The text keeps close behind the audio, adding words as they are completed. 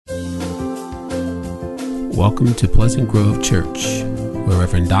Welcome to Pleasant Grove Church, where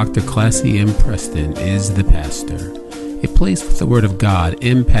Reverend Dr. Classy M. Preston is the pastor. A place where the Word of God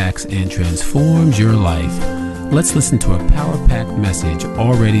impacts and transforms your life. Let's listen to a power-packed message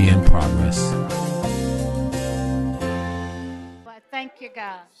already in progress. Well, thank you,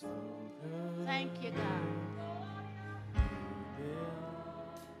 God. Thank you, God.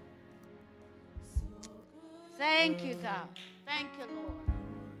 Thank you, God. Thank you, Lord.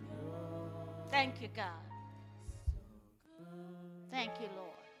 Thank you, God. Thank you, Lord.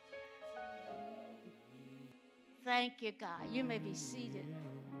 Thank you, God. You may be seated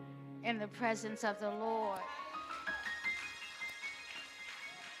in the presence of the Lord.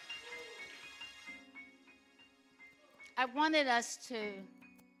 I wanted us to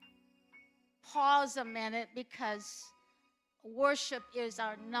pause a minute because worship is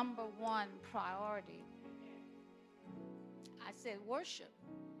our number one priority. I said worship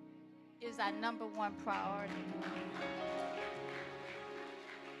is our number one priority.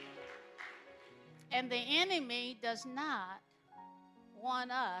 And the enemy does not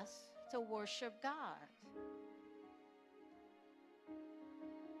want us to worship God.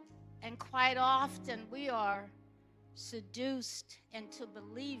 And quite often we are seduced into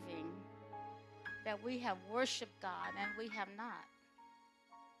believing that we have worshiped God and we have not.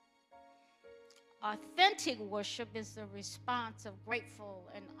 Authentic worship is the response of grateful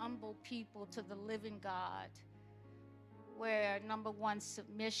and humble people to the living God, where number one,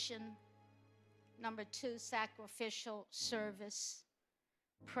 submission, number two, sacrificial service,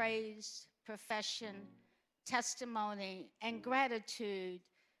 praise, profession, testimony, and gratitude,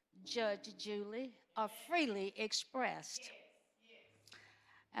 Judge Julie, are freely expressed.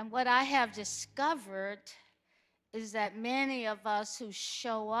 And what I have discovered is that many of us who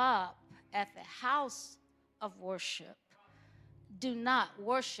show up at the house of worship do not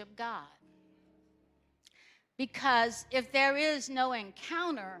worship God. Because if there is no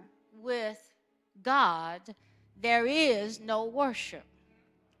encounter with God, there is no worship.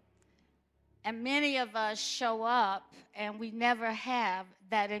 And many of us show up and we never have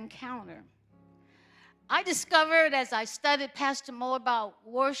that encounter. I discovered as I studied Pastor Moore about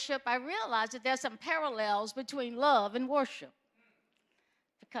worship, I realized that there's some parallels between love and worship.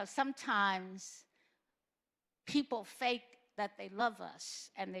 Because sometimes people fake that they love us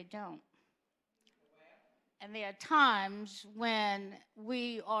and they don't. And there are times when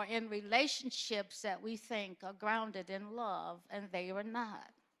we are in relationships that we think are grounded in love and they are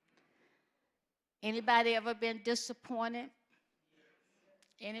not. Anybody ever been disappointed?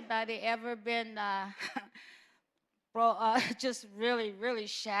 Anybody ever been just really, really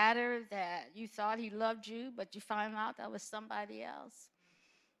shattered that you thought he loved you, but you found out that was somebody else?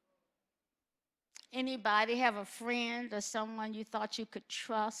 Anybody have a friend or someone you thought you could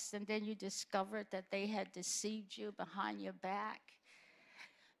trust and then you discovered that they had deceived you behind your back?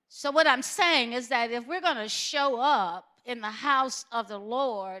 So what I'm saying is that if we're going to show up in the house of the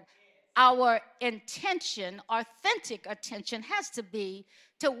Lord, our intention, authentic attention, has to be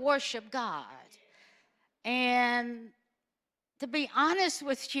to worship God. And to be honest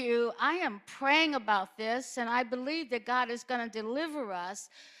with you, I am praying about this, and I believe that God is going to deliver us,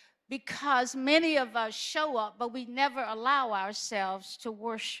 because many of us show up, but we never allow ourselves to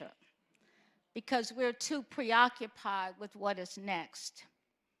worship because we're too preoccupied with what is next.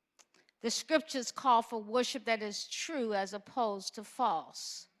 The scriptures call for worship that is true as opposed to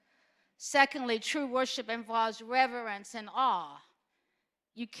false. Secondly, true worship involves reverence and awe.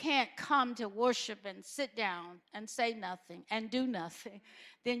 You can't come to worship and sit down and say nothing and do nothing.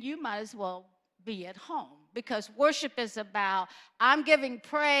 Then you might as well be at home, because worship is about, I'm giving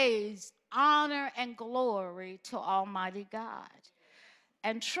praise, honor, and glory to Almighty God.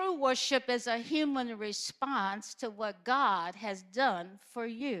 And true worship is a human response to what God has done for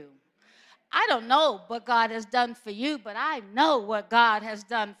you. I don't know what God has done for you, but I know what God has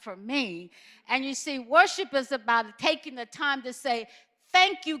done for me. And you see, worship is about taking the time to say,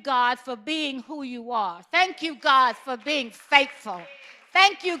 thank you, God, for being who you are. Thank you, God, for being faithful.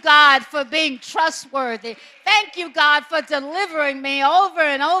 Thank you, God, for being trustworthy. Thank you, God, for delivering me over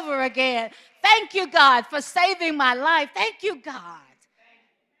and over again. Thank you, God, for saving my life. Thank you, God,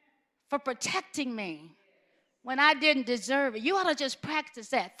 for protecting me when I didn't deserve it. You ought to just practice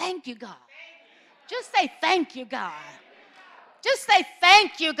that. Thank you, God. Just say thank you, God. Just say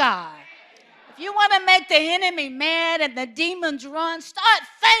thank you, God. If you want to make the enemy mad and the demons run, start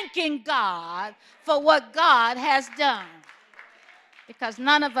thanking God for what God has done. Because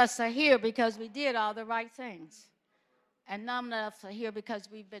none of us are here because we did all the right things. And none of us are here because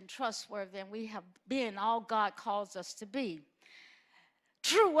we've been trustworthy and we have been all God calls us to be.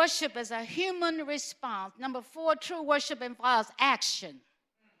 True worship is a human response. Number 4, true worship involves action.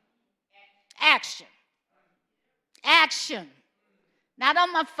 Action. Action. Not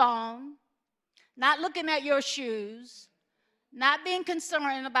on my phone, not looking at your shoes, not being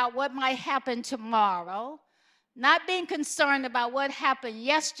concerned about what might happen tomorrow, not being concerned about what happened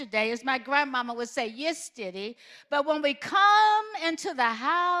yesterday, as my grandmama would say, yesterday. But when we come into the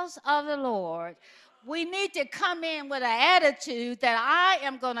house of the Lord, we need to come in with an attitude that I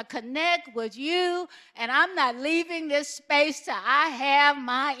am going to connect with you, and I'm not leaving this space till I have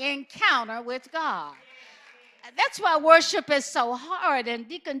my encounter with God. That's why worship is so hard. And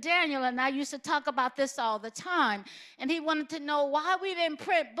Deacon Daniel and I used to talk about this all the time. And he wanted to know why we didn't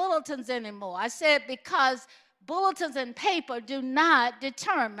print bulletins anymore. I said, because bulletins and paper do not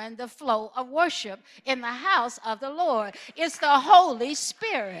determine the flow of worship in the house of the Lord. It's the Holy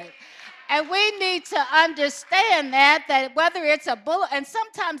Spirit. And we need to understand that whether it's a bulletin, and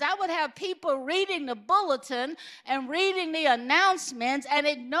sometimes I would have people reading the bulletin and reading the announcements and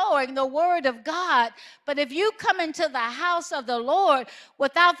ignoring the word of God. But if you come into the house of the Lord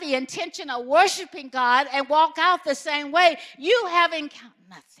without the intention of worshiping God and walk out the same way, you have encountered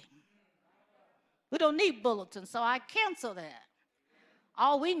nothing. We don't need bulletins, so I cancel that.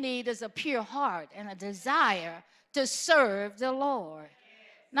 All we need is a pure heart and a desire to serve the Lord.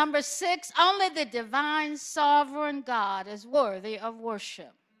 Number 6, only the divine sovereign God is worthy of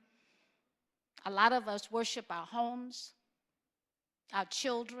worship. A lot of us worship our homes, our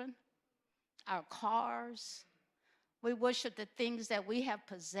children, our cars. We worship the things that we have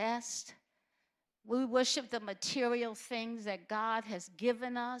possessed. We worship the material things that God has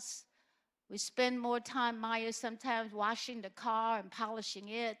given us. We spend more time, Maya, sometimes washing the car and polishing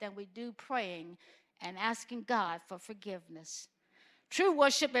it than we do praying and asking God for forgiveness. True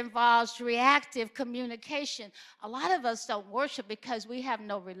worship involves reactive communication. A lot of us don't worship because we have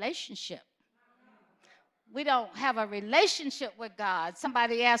no relationship. We don't have a relationship with God.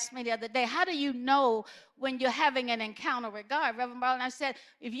 Somebody asked me the other day, how do you know when you're having an encounter with God? Reverend Marlon, I said,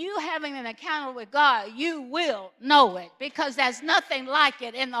 if you're having an encounter with God, you will know it, because there's nothing like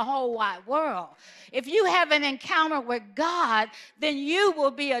it in the whole wide world. If you have an encounter with God, then you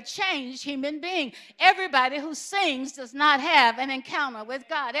will be a changed human being. Everybody who sings does not have an encounter with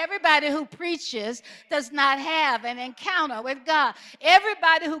God. Everybody who preaches does not have an encounter with God.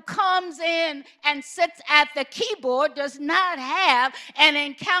 Everybody who comes in and sits at the keyboard does not have an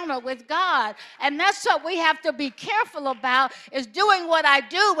encounter with God. And that's what we have to be careful about, is doing what I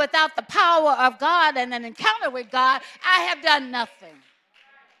do without the power of God and an encounter with God. I have done nothing.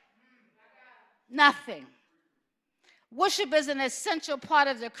 Nothing. Worship is an essential part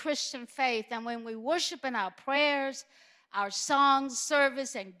of the Christian faith. And when we worship in our prayers, our songs,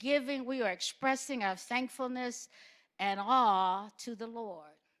 service, and giving, we are expressing our thankfulness and awe to the Lord.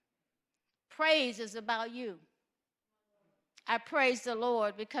 Praise is about you. I praise the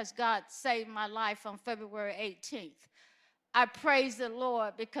Lord because God saved my life on February 18th. I praise the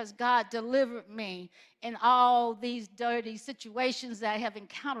Lord because God delivered me in all these dirty situations that I have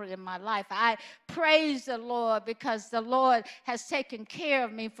encountered in my life. I praise the Lord because the Lord has taken care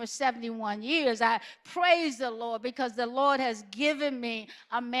of me for 71 years. I praise the Lord because the Lord has given me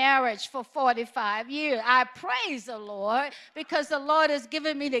a marriage for 45 years. I praise the Lord because the Lord has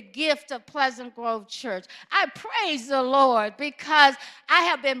given me the gift of Pleasant Grove Church. I praise the Lord because I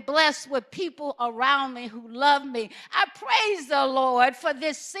have been blessed with people around me who love me. I praise the Lord for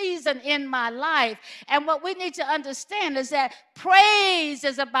this season in my life. And what we need to understand is that praise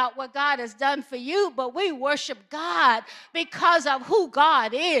is about what God has done for you, but we worship God because of who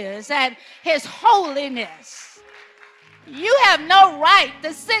God is and his holiness. You have no right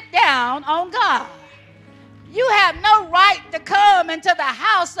to sit down on God. You have no right to come into the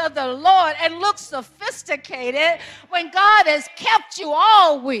house of the Lord and look sophisticated when God has kept you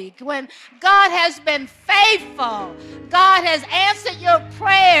all week, when God has been faithful, God has answered your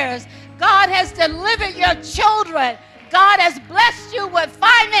prayers, God has delivered your children, God has blessed you with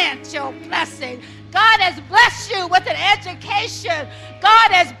financial blessing, God has blessed you with an education,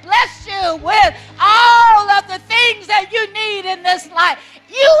 God has blessed you with all of the things that you need in this life.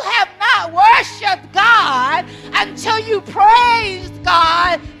 You have not worshiped God until you praised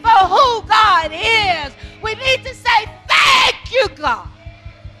God for who God is. We need to say, thank you, God.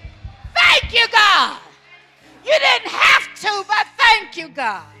 Thank you, God. You didn't have to, but thank you,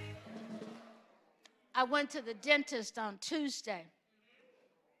 God. I went to the dentist on Tuesday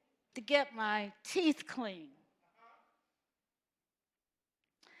to get my teeth cleaned.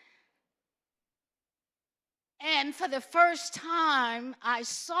 And for the first time, I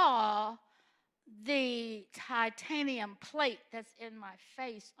saw the titanium plate that's in my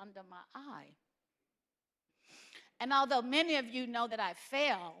face under my eye. And although many of you know that I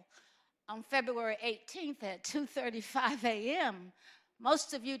fell on February 18th at 2:35 a.m.,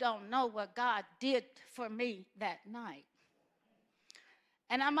 most of you don't know what God did for me that night.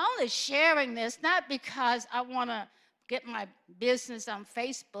 And I'm only sharing this not because I want to get my business on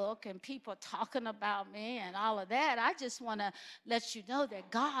Facebook and people talking about me and all of that. I just want to let you know that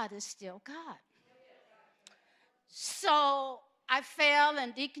God is still God. So I fell,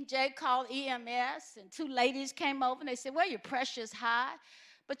 and Deacon Jay called EMS, and two ladies came over, and they said, well, your pressure's high,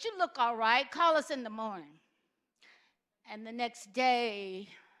 but you look all right. Call us in the morning. And the next day,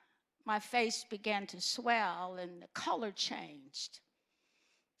 my face began to swell, and the color changed.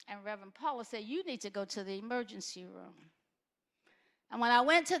 And Reverend Paula said, you need to go to the emergency room. And when I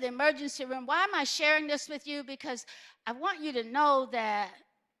went to the emergency room, why am I sharing this with you? Because I want you to know that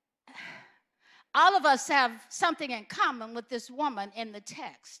all of us have something in common with this woman in the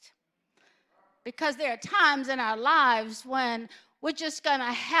text. Because there are times in our lives when we're just going to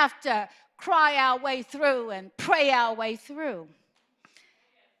have to cry our way through and pray our way through.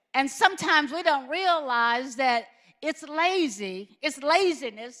 And sometimes we don't realize that it's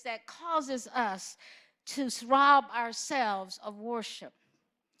laziness that causes us to rob ourselves of worship.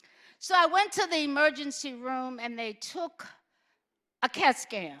 So I went to the emergency room, and they took a CAT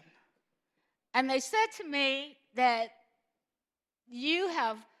scan. And they said to me that you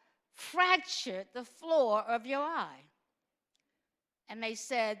have fractured the floor of your eye. And they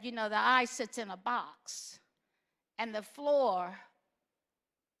said, you know, the eye sits in a box, and the floor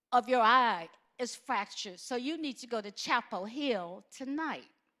of your eye is fractured. So you need to go to Chapel Hill tonight.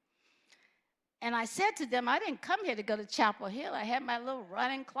 And I said to them, I didn't come here to go to Chapel Hill. I had my little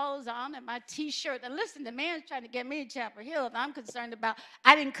running clothes on and my T-shirt. And listen, the man's trying to get me to Chapel Hill, and I'm concerned about,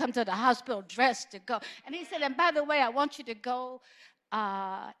 I didn't come to the hospital dressed to go. And he said, and by the way, I want you to go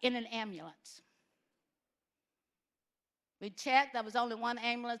in an ambulance. We checked. There was only one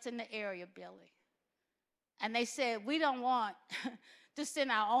ambulance in the area, Billy. And they said, we don't want to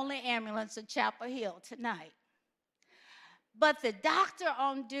send our only ambulance to Chapel Hill tonight. But the doctor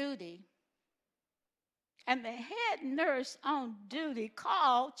on duty and the head nurse on duty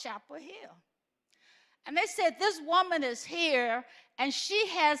called Chapel Hill. And they said, this woman is here, and she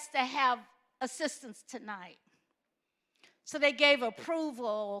has to have assistance tonight. So they gave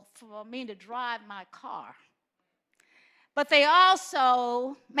approval for me to drive my car. But they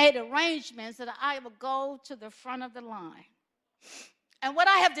also made arrangements that I would go to the front of the line. And what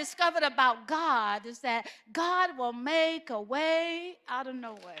I have discovered about God is that God will make a way out of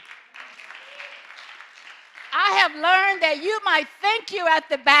no way. I have learned that you might think you're at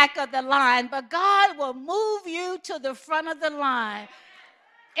the back of the line, but God will move you to the front of the line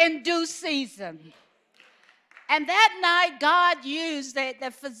in due season. And that night, God used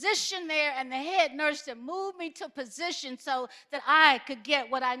the physician there and the head nurse to move me to position so that I could get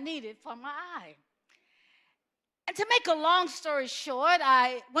what I needed for my eye. And to make a long story short,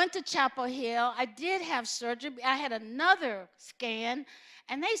 I went to Chapel Hill. I did have surgery. I had another scan.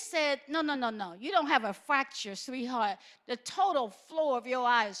 And they said, no, you don't have a fracture, sweetheart. The total floor of your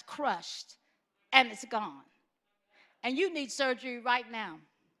eye is crushed, and it's gone. And you need surgery right now.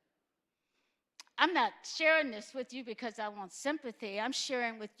 I'm not sharing this with you because I want sympathy. I'm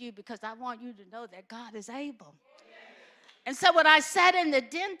sharing with you because I want you to know that God is able. And so when I sat in the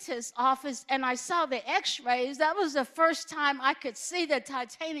dentist's office and I saw the x-rays, that was the first time I could see the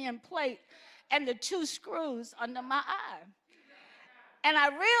titanium plate and the two screws under my eye. And I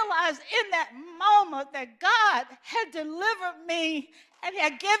realized in that moment that God had delivered me and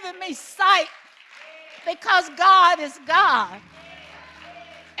had given me sight because God is God.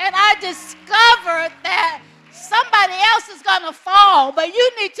 And I discovered that somebody else is going to fall, but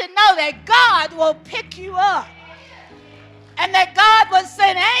you need to know that God will pick you up. And that God will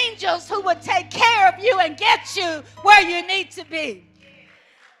send angels who will take care of you and get you where you need to be.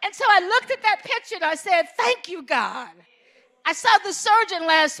 And so I looked at that picture and I said, thank you, God. I saw the surgeon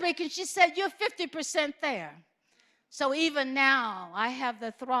last week and she said, you're 50% there. So even now, I have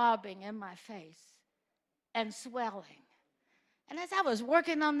the throbbing in my face and swelling. And as I was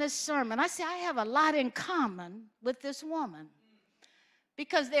working on this sermon, I said, I have a lot in common with this woman.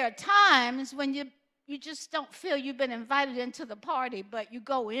 Because there are times when you just don't feel you've been invited into the party, but you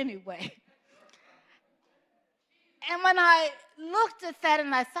go anyway. And when I looked at that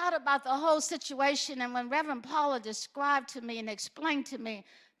and I thought about the whole situation, and when Reverend Paula described to me and explained to me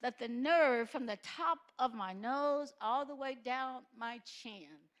that the nerve from the top of my nose all the way down my chin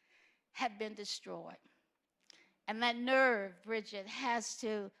had been destroyed. And that nerve, Bridget, has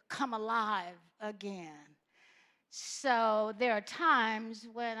to come alive again. So there are times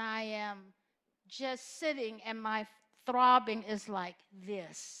when I am just sitting and my throbbing is like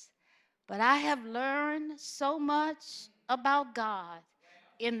this. But I have learned so much about God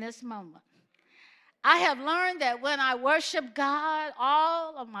in this moment. I have learned that when I worship God,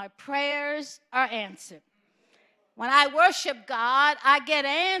 all of my prayers are answered. When I worship God, I get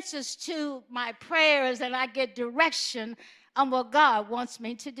answers to my prayers and I get direction on what God wants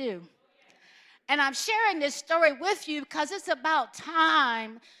me to do. And I'm sharing this story with you because it's about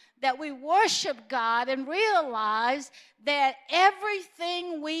time that we worship God and realize that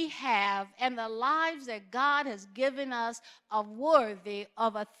everything we have and the lives that God has given us are worthy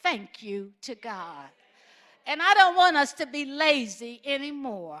of a thank you to God. And I don't want us to be lazy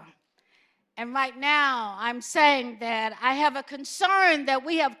anymore. And right now, I'm saying that I have a concern that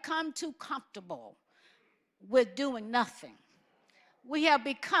we have come too comfortable with doing nothing. We have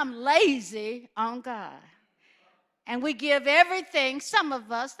become lazy on God. And we give everything, some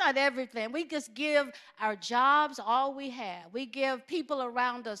of us, not everything, we just give our jobs all we have. We give people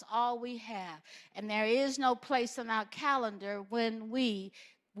around us all we have. And there is no place on our calendar when we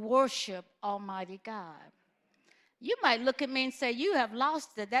worship Almighty God. You might look at me and say, you have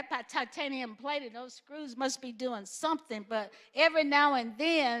lost it. That titanium plate and those screws must be doing something. But every now and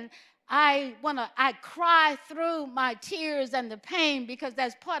then, I cry through my tears and the pain because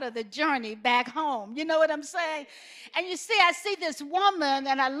that's part of the journey back home. You know what I'm saying? And you see, I see this woman,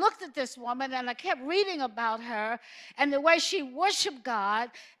 and I looked at this woman, and I kept reading about her and the way she worshiped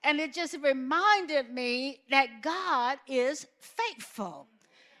God, and it just reminded me that God is faithful.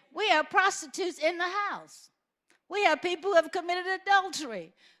 We have prostitutes in the house. We have people who have committed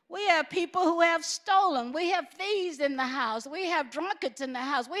adultery. We have people who have stolen. We have thieves in the house. We have drunkards in the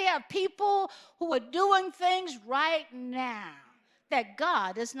house. We have people who are doing things right now that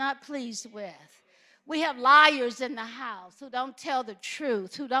God is not pleased with. We have liars in the house who don't tell the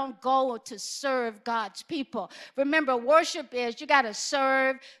truth, who don't go to serve God's people. Remember, worship is you got to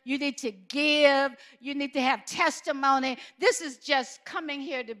serve, you need to give, you need to have testimony. This is just coming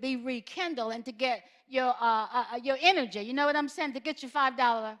here to be rekindled and to get your energy. You know what I'm saying? To get your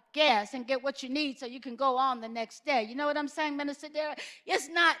 $5 gas and get what you need so you can go on the next day. You know what I'm saying, Minister Derek? It's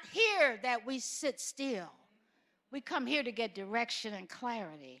not here that we sit still. We come here to get direction and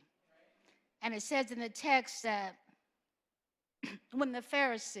clarity. And it says in the text that when the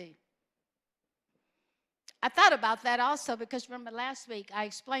Pharisee, I thought about that also because remember last week I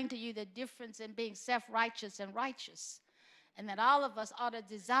explained to you the difference in being self-righteous and righteous, and that all of us ought to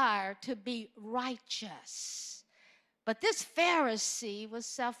desire to be righteous. But this Pharisee was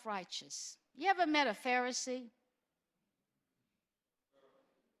self-righteous. You ever met a Pharisee?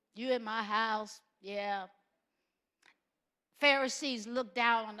 You in my house? Yeah. Pharisees look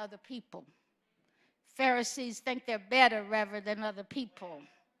down on other people. Pharisees think they're better, Reverend, than other people.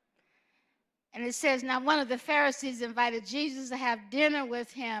 And it says, now one of the Pharisees invited Jesus to have dinner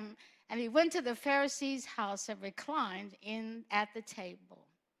with him, and he went to the Pharisee's house and reclined in at the table.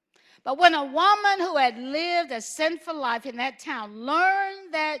 But when a woman who had lived a sinful life in that town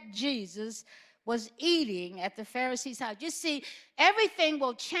learned that Jesus was eating at the Pharisee's house, you see, everything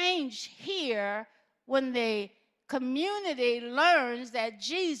will change here when the community learns that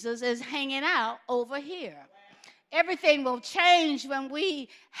Jesus is hanging out over here. Everything will change when we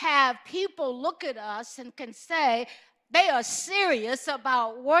have people look at us and can say they are serious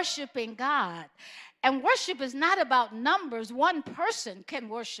about worshiping God. And worship is not about numbers. One person can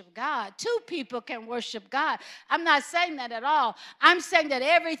worship God. Two people can worship God. I'm not saying that at all. I'm saying that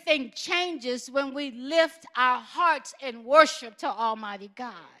everything changes when we lift our hearts in worship to Almighty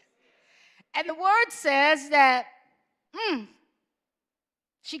God. And the word says that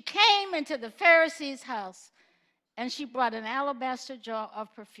she came into the Pharisee's house and she brought an alabaster jar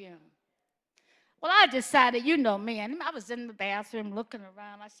of perfume. Well, I decided, you know me, and I was in the bathroom looking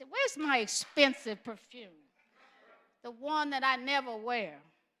around. I said, where's my expensive perfume? The one that I never wear.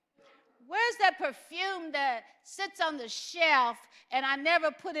 Where's that perfume that sits on the shelf and I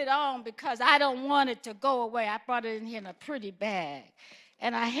never put it on because I don't want it to go away? I brought it in here in a pretty bag.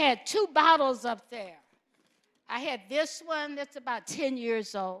 And I had 2 bottles up there. I had this one that's about 10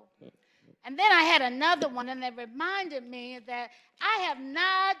 years old. And then I had another one, and it reminded me that I have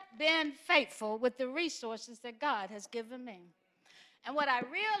not been faithful with the resources that God has given me. And what I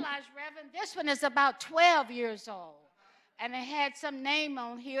realized, Reverend, this one is about 12 years old. And it had some name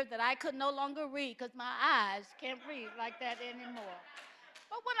on here that I could no longer read because my eyes can't read like that anymore.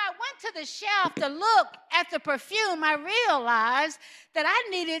 But when I went to to the shelf to look at the perfume, I realized that I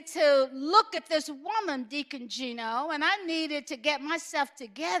needed to look at this woman, Deacon Gino, and I needed to get myself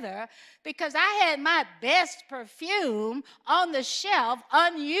together because I had my best perfume on the shelf,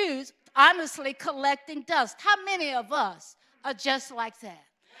 unused, honestly collecting dust. How many of us are just like that?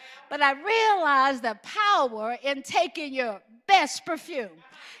 But I realized the power in taking your best perfume.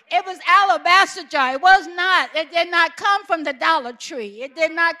 It was alabaster jar. It did not come from the Dollar Tree. It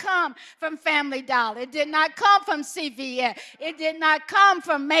did not come from Family Dollar. It did not come from CVS. It did not come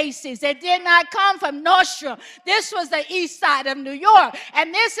from Macy's. It did not come from Nordstrom. This was the east side of New York.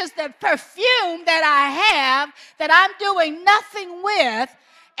 And this is the perfume that I have that I'm doing nothing with.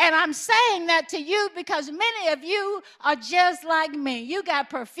 And I'm saying that to you because many of you are just like me. You got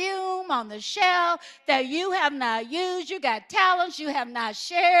perfume on the shelf that you have not used. You got talents you have not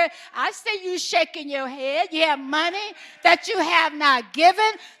shared. I see you shaking your head. You have money that you have not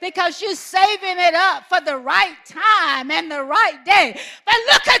given because you're saving it up for the right time and the right day. But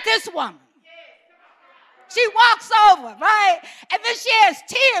look at this woman. She walks over, right? And then she has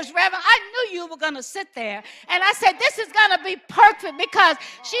tears, Reverend. I knew you were going to sit there. And I said, this is going to be perfect because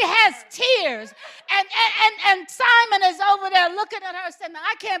she has tears. And Simon is over there looking at her saying,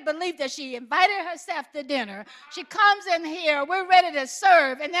 I can't believe that she invited herself to dinner. She comes in here. We're ready to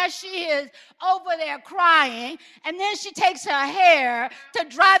serve. And there she is over there crying. And then she takes her hair to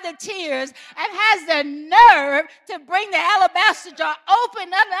dry the tears and has the nerve to bring the alabaster jar, open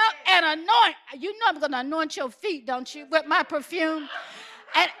it up, and anoint. You know I'm going to anoint your feet, don't you, with my perfume?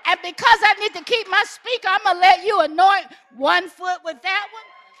 And because I need to keep my speaker, I'm going to let you anoint one foot with that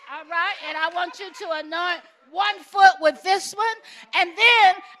one, all right? And I want you to anoint one foot with this one. And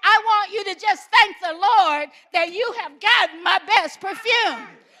then I want you to just thank the Lord that you have gotten my best perfume.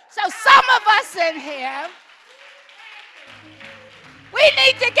 So some of us in here, we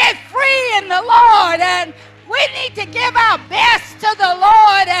need to get free in the Lord, and we need to give our best to the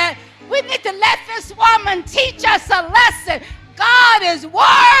Lord, and we need to let this woman teach us a lesson. God is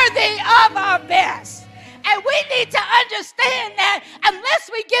worthy of our best. And we need to understand that unless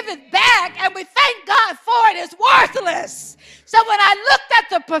we give it back and we thank God for it, it's worthless. So when I looked at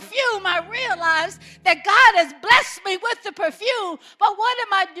the perfume, I realized that God has blessed me with the perfume, but what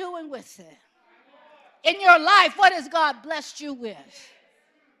am I doing with it? In your life, what has God blessed you with?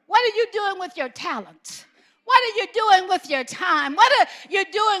 What are you doing with your talents? What are you doing with your time? What are you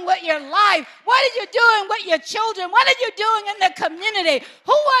doing with your life? What are you doing with your children? What are you doing in the community?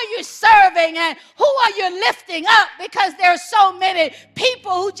 Who are you serving and who are you lifting up? Because there are so many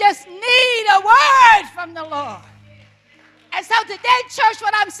people who just need a word from the Lord. And so today, church,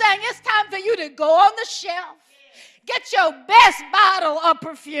 what I'm saying, it's time for you to go on the shelf. Get your best bottle of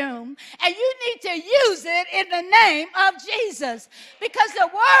perfume, and you need to use it in the name of Jesus. Because the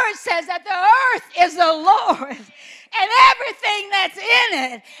word says that the earth is the Lord's and everything that's in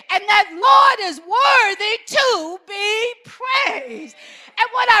it, and that Lord is worthy to be praised. And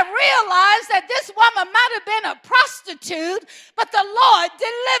what I realized that this woman might have been a prostitute, but the Lord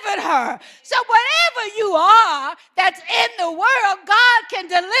delivered her. So whatever you are that's in the world, God can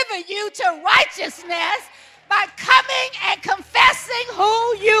deliver you to righteousness by coming and confessing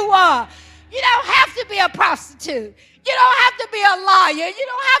who you are. You don't have to be a prostitute. You don't have to be a liar. You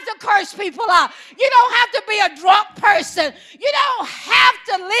don't have to curse people out. You don't have to be a drunk person. You don't have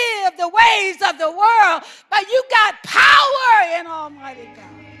to live the ways of the world, but you got power in Almighty God.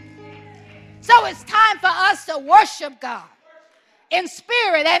 So it's time for us to worship God in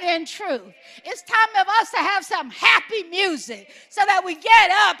spirit and in truth. It's time for us to have some happy music so that we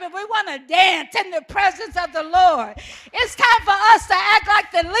get up and we want to dance in the presence of the Lord. It's time for us to act like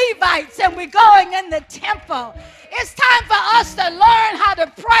the Levites and we're going in the temple. It's time for us to learn how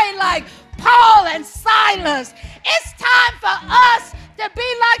to pray like Paul and Silas. It's time for us to be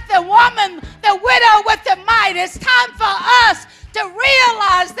like the woman, the widow with the mite. It's time for us to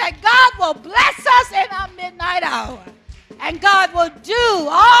realize that God will bless us in our midnight hour. And God will do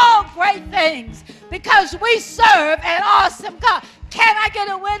all great things because we serve an awesome God. Can I get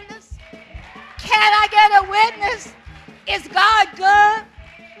a witness? Can I get a witness? Is God good?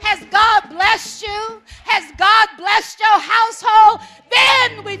 Has God blessed you? Has God blessed your household?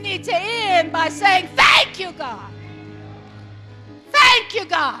 Then we need to end by saying, thank you, God. Thank you,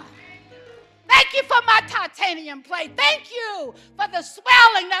 God. Thank you for my titanium plate. Thank you for the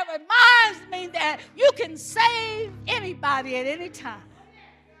swelling that reminds me that you can save anybody at any time.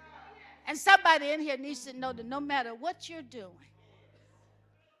 And somebody in here needs to know that no matter what you're doing,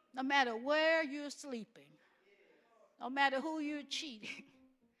 no matter where you're sleeping, no matter who you're cheating,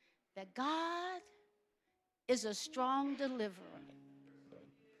 that God is a strong deliverer.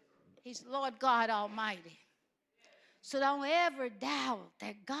 He's Lord God Almighty. So don't ever doubt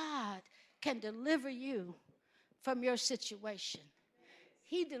that God can deliver you from your situation.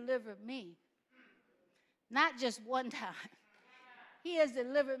 He delivered me. Not just one time. He has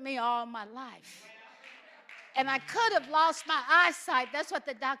delivered me all my life. And I could have lost my eyesight. That's what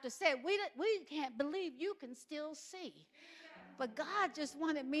the doctor said. We can't believe you can still see. But God just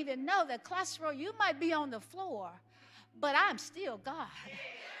wanted me to know that, Classroy, you might be on the floor, but I'm still God.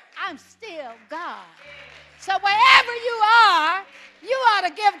 I'm still God. So wherever you are, you ought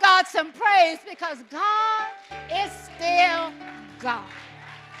to give God some praise, because God is still God.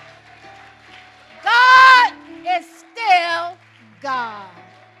 God is still God.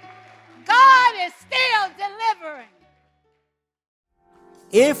 God is still delivering.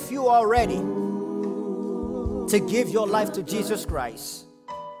 If you are ready to give your life to Jesus Christ,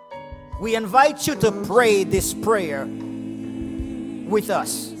 we invite you to pray this prayer with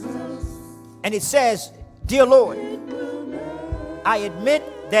us. And it says, "Dear Lord, I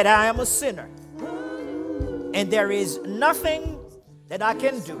admit that I am a sinner, and there is nothing that I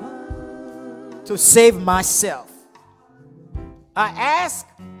can do to save myself. I ask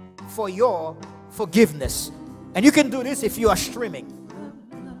for your forgiveness." And you can do this if you are streaming.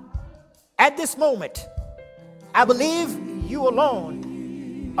 At this moment, I believe you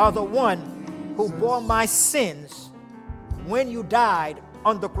alone are the one who bore my sins when you died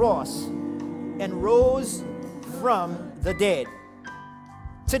on the cross and rose from the dead.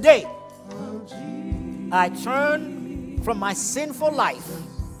 Today, I turn from my sinful life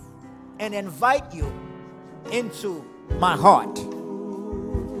and invite you into my heart.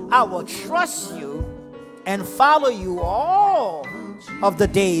 I will trust you and follow you all of the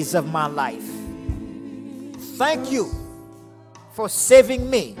days of my life. Thank you for saving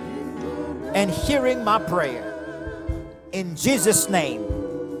me and hearing my prayer. In Jesus' name,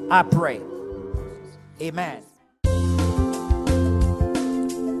 I pray. Amen.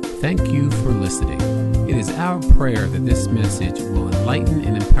 Thank you for listening. It is our prayer that this message will enlighten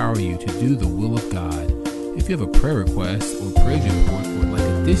and empower you to do the will of God. If you have a prayer request or praise report or would like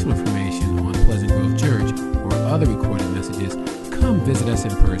additional information on Pleasant Grove Church or other recorded messages, come visit us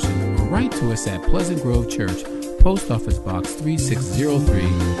in person or write to us at Pleasant Grove Church, Post Office Box 3603,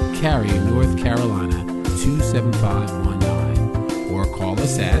 Cary, North Carolina 27519, or call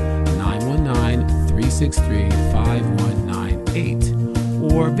us at 919-363-5198,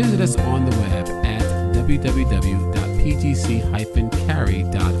 or visit us on the web at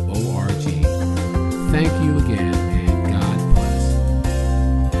www.pgc-cary.org. Thank you again.